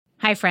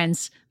Hi,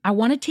 friends. I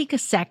want to take a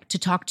sec to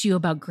talk to you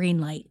about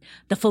Greenlight,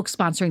 the folks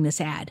sponsoring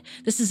this ad.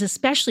 This is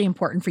especially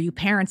important for you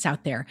parents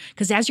out there,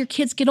 because as your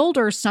kids get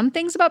older, some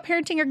things about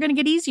parenting are going to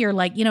get easier,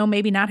 like,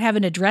 maybe not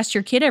having to dress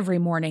your kid every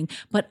morning,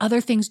 but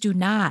other things do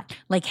not,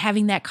 like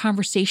having that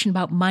conversation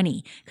about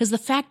money. Because the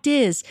fact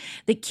is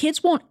that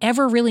kids won't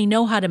ever really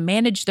know how to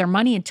manage their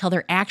money until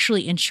they're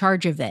actually in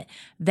charge of it.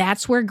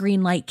 That's where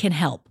Greenlight can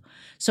help.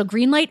 So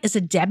Greenlight is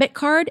a debit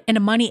card and a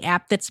money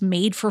app that's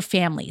made for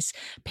families.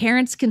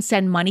 Parents can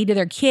send money to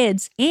their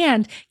kids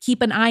and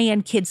keep an eye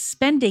on kids'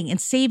 spending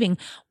and saving,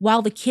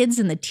 while the kids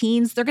and the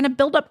teens, they're going to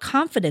build up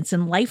confidence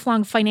and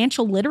lifelong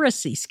financial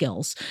literacy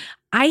skills.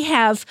 I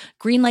have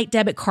Greenlight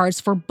debit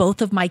cards for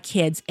both of my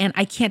kids, and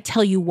I can't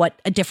tell you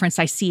what a difference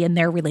I see in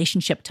their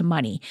relationship to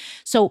money.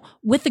 So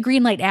with the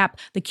Greenlight app,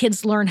 the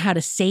kids learn how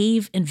to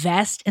save,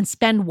 invest, and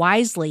spend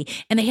wisely,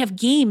 and they have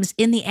games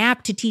in the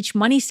app to teach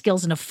money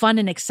skills in a fun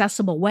and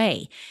accessible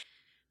way.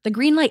 The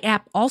Greenlight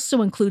app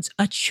also includes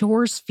a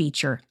chores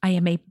feature. I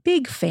am a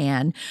big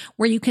fan,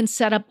 where you can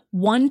set up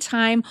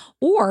one-time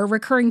or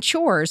recurring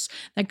chores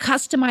that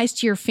customize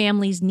to your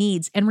family's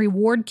needs and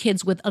reward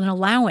kids with an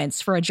allowance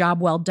for a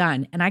job well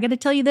done. And I got to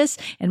tell you this,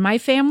 in my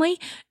family,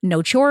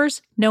 no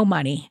chores, no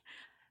money.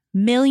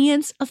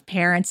 Millions of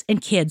parents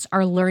and kids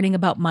are learning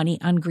about money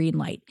on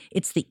Greenlight.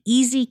 It's the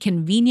easy,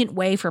 convenient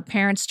way for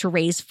parents to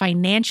raise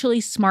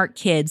financially smart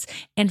kids,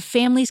 and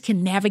families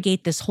can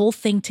navigate this whole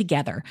thing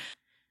together.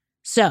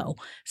 So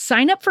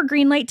sign up for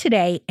Greenlight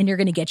today, and you're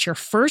going to get your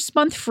first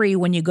month free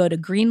when you go to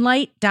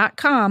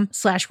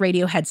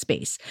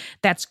greenlight.com/radioheadspace.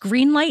 That's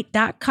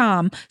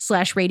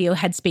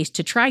greenlight.com/radioheadspace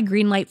to try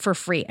Greenlight for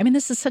free. I mean,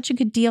 this is such a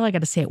good deal. I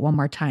got to say it one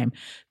more time.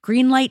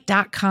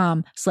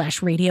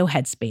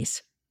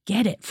 Greenlight.com/radioheadspace.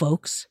 Get it,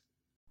 folks.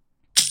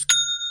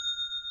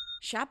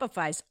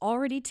 Shopify's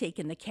already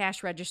taken the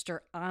cash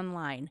register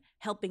online,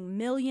 helping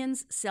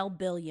millions sell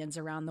billions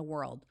around the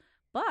world.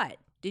 But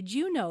did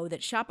you know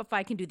that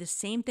Shopify can do the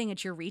same thing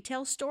at your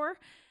retail store?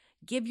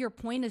 Give your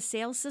point of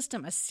sale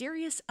system a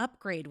serious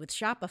upgrade with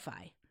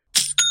Shopify.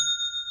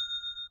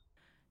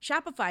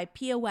 Shopify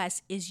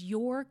POS is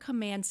your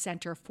command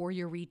center for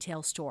your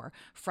retail store.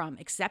 From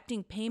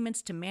accepting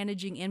payments to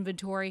managing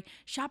inventory,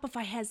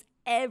 Shopify has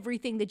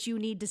everything that you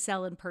need to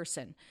sell in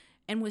person.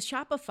 And with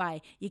Shopify,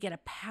 you get a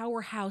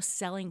powerhouse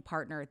selling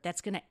partner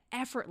that's going to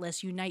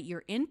effortlessly unite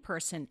your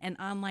in-person and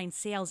online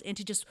sales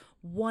into just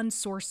one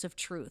source of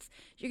truth.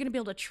 You're going to be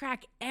able to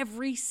track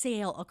every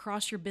sale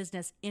across your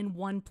business in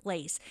one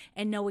place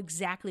and know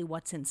exactly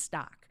what's in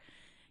stock.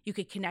 You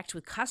could connect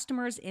with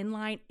customers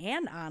inline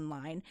and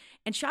online.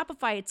 And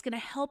Shopify, it's going to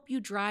help you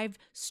drive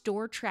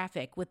store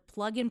traffic with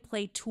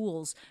plug-and-play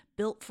tools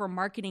built for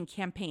marketing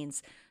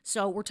campaigns.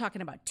 So we're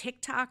talking about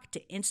TikTok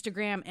to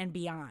Instagram and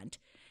beyond.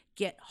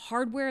 Get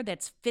hardware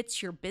that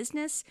fits your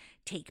business,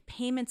 take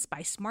payments by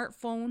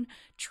smartphone,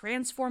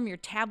 transform your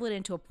tablet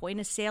into a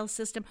point-of-sale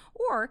system,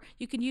 or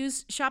you can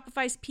use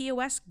Shopify's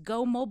POS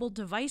Go mobile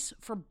device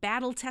for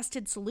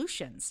battle-tested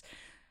solutions.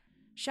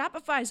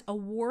 Shopify's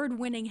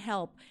award-winning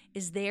help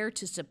is there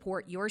to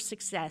support your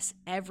success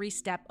every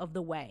step of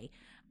the way.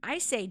 I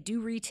say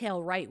do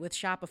retail right with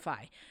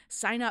Shopify.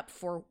 Sign up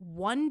for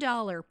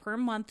 $1 per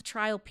month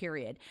trial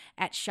period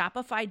at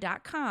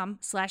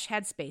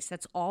shopify.com/headspace.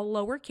 That's all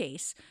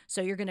lowercase.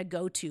 So you're going to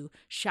go to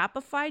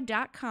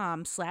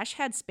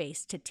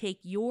shopify.com/headspace to take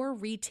your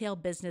retail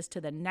business to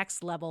the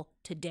next level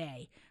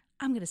today.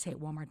 I'm going to say it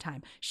one more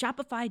time.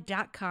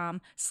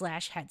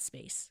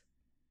 Shopify.com/headspace.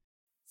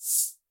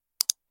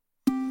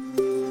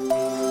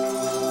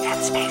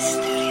 Headspace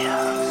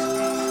Studios.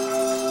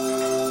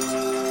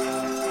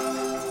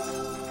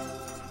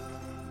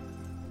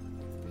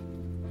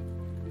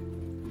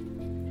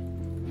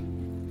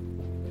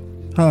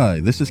 Hi,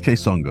 this is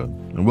Kaysonga,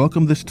 and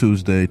welcome this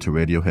Tuesday to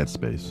Radio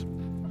Headspace.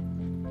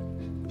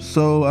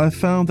 So I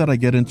found that I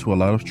get into a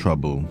lot of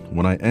trouble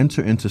when I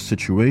enter into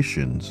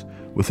situations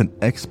with an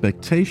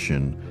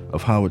expectation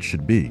of how it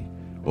should be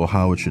or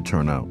how it should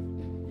turn out.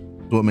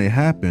 What may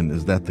happen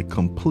is that the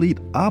complete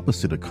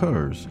opposite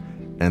occurs,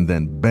 and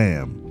then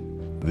bam,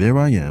 there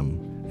I am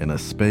in a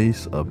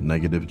space of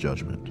negative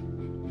judgment.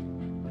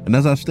 And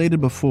as I've stated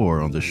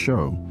before on this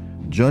show,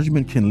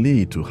 judgment can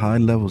lead to high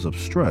levels of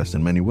stress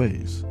in many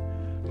ways.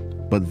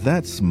 But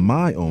that's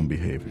my own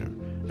behavior,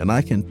 and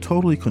I can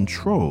totally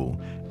control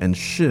and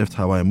shift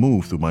how I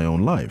move through my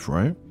own life,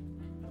 right?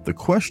 The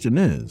question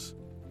is,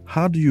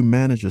 how do you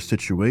manage a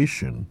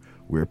situation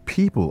where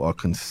people are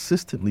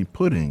consistently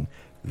putting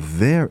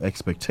their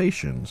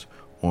expectations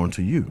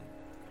onto you,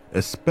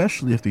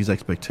 especially if these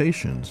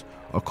expectations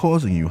are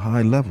causing you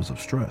high levels of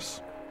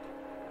stress?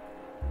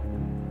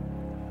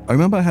 I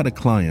remember I had a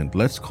client,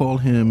 let's call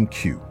him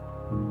Q.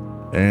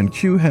 And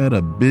Q had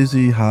a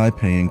busy,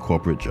 high-paying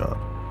corporate job.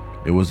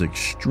 It was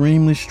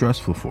extremely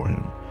stressful for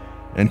him,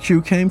 and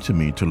Q came to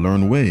me to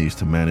learn ways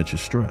to manage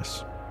his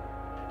stress.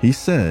 He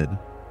said,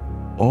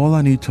 "All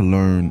I need to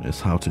learn is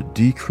how to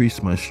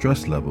decrease my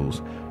stress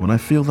levels when I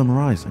feel them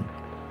rising.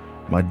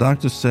 My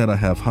doctor said I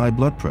have high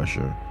blood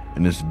pressure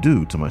and it's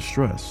due to my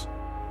stress.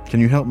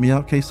 Can you help me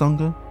out,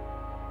 Kaysonga?"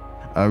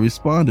 I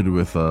responded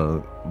with,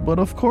 but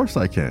of course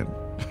I can.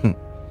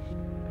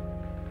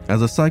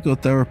 As a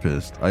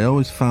psychotherapist, I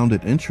always found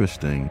it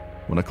interesting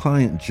when a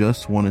client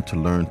just wanted to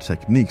learn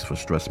techniques for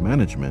stress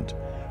management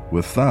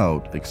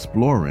without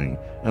exploring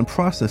and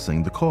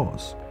processing the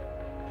cause.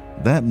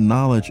 That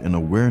knowledge and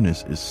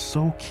awareness is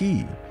so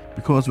key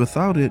because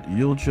without it,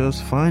 you'll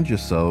just find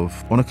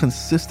yourself on a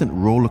consistent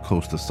roller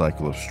coaster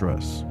cycle of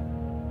stress.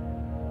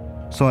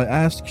 So I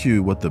asked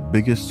Q what the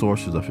biggest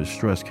sources of his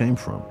stress came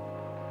from.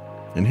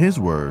 In his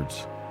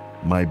words,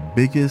 my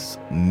biggest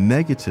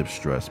negative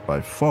stress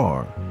by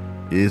far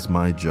is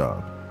my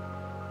job.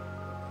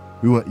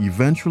 We were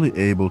eventually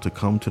able to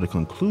come to the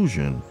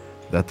conclusion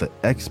that the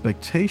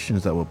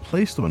expectations that were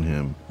placed on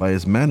him by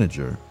his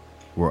manager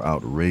were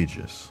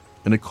outrageous,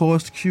 and it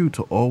caused Q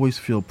to always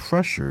feel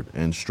pressured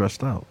and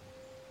stressed out.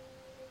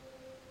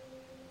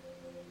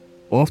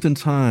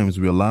 Oftentimes,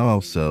 we allow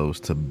ourselves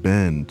to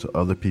bend to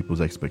other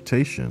people's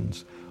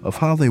expectations of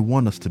how they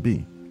want us to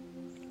be.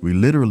 We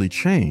literally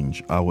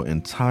change our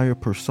entire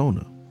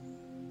persona.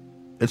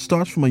 It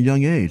starts from a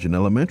young age in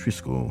elementary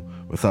school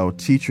with our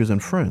teachers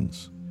and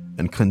friends,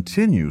 and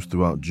continues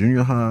throughout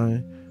junior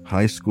high,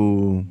 high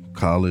school,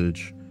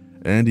 college,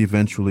 and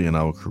eventually in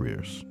our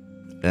careers,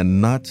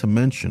 and not to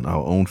mention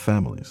our own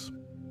families.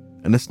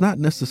 And it's not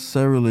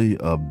necessarily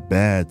a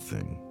bad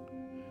thing.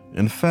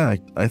 In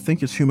fact, I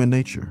think it's human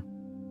nature.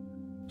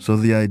 So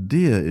the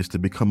idea is to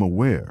become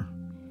aware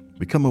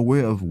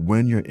of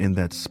when you're in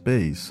that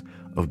space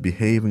of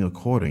behaving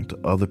according to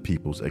other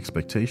people's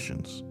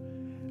expectations,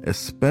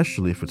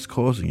 especially if it's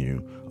causing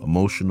you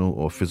emotional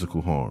or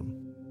physical harm,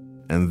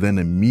 and then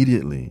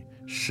immediately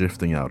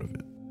shifting out of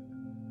it.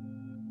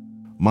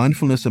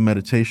 Mindfulness and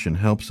meditation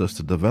helps us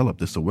to develop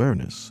this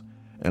awareness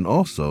and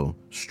also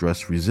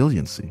stress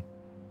resiliency.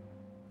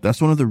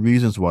 That's one of the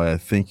reasons why I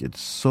think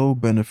it's so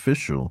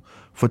beneficial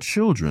for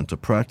children to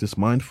practice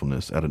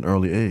mindfulness at an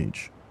early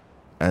age,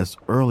 as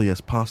early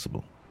as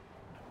possible.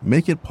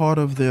 Make it part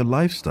of their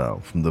lifestyle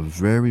from the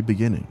very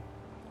beginning.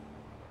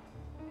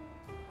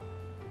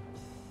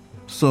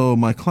 So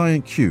my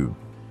client Q,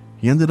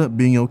 he ended up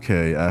being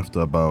okay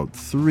after about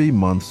 3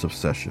 months of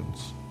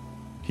sessions.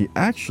 He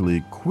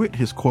actually quit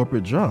his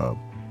corporate job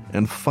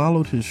and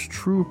followed his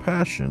true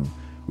passion,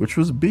 which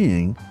was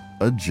being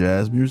a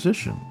jazz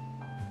musician.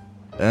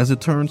 As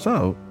it turns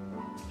out,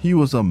 he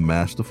was a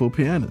masterful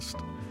pianist,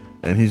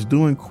 and he's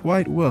doing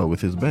quite well with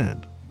his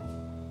band.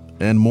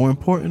 And more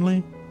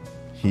importantly,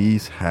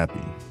 he's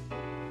happy.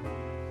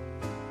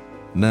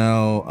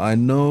 Now, I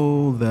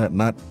know that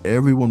not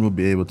everyone will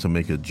be able to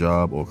make a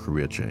job or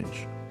career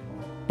change,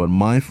 but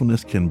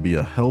mindfulness can be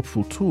a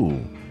helpful tool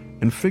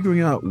in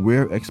figuring out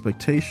where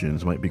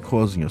expectations might be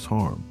causing us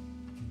harm.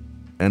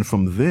 And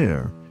from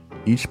there,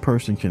 each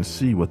person can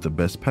see what the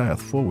best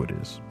path forward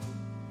is.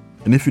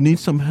 And if you need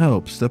some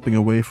help stepping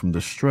away from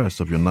the stress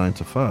of your 9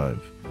 to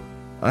 5,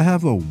 I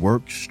have a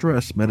work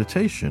stress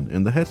meditation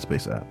in the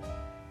Headspace app,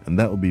 and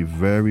that will be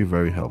very,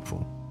 very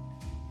helpful.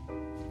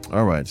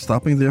 All right,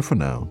 stopping there for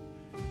now.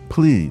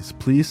 Please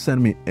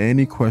send me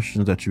any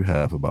questions that you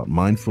have about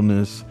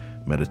mindfulness,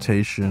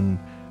 meditation,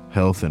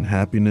 health and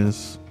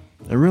happiness,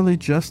 and really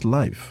just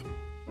life.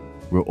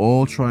 We're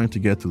all trying to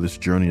get through this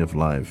journey of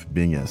life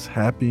being as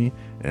happy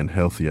and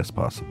healthy as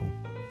possible.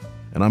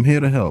 And I'm here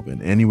to help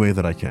in any way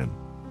that I can.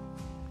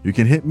 You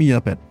can hit me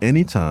up at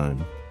any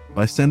time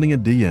by sending a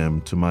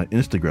DM to my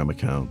Instagram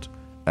account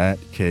at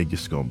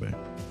 @kgiscombe.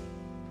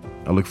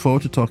 I look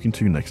forward to talking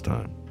to you next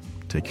time.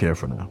 Take care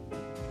for now.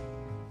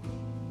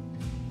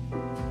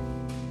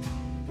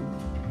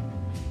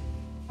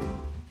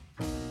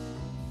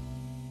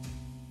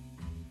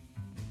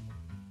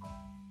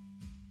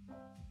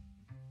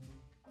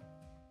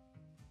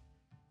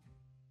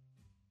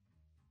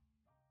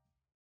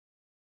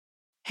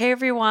 Hey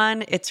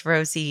everyone, it's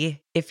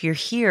Rosie. If you're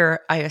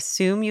here, I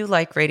assume you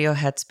like Radio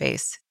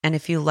Headspace. And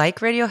if you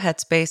like Radio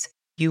Headspace,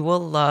 you will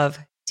love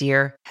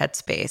Dear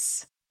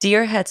Headspace.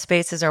 Dear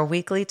Headspace is our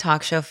weekly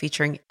talk show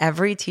featuring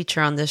every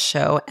teacher on this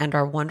show and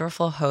our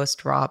wonderful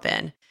host,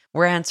 Robin.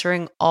 We're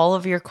answering all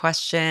of your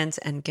questions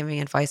and giving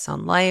advice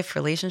on life,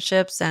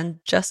 relationships, and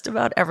just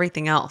about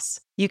everything else.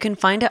 You can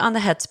find it on the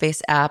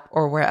Headspace app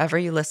or wherever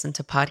you listen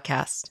to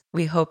podcasts.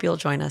 We hope you'll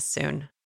join us soon.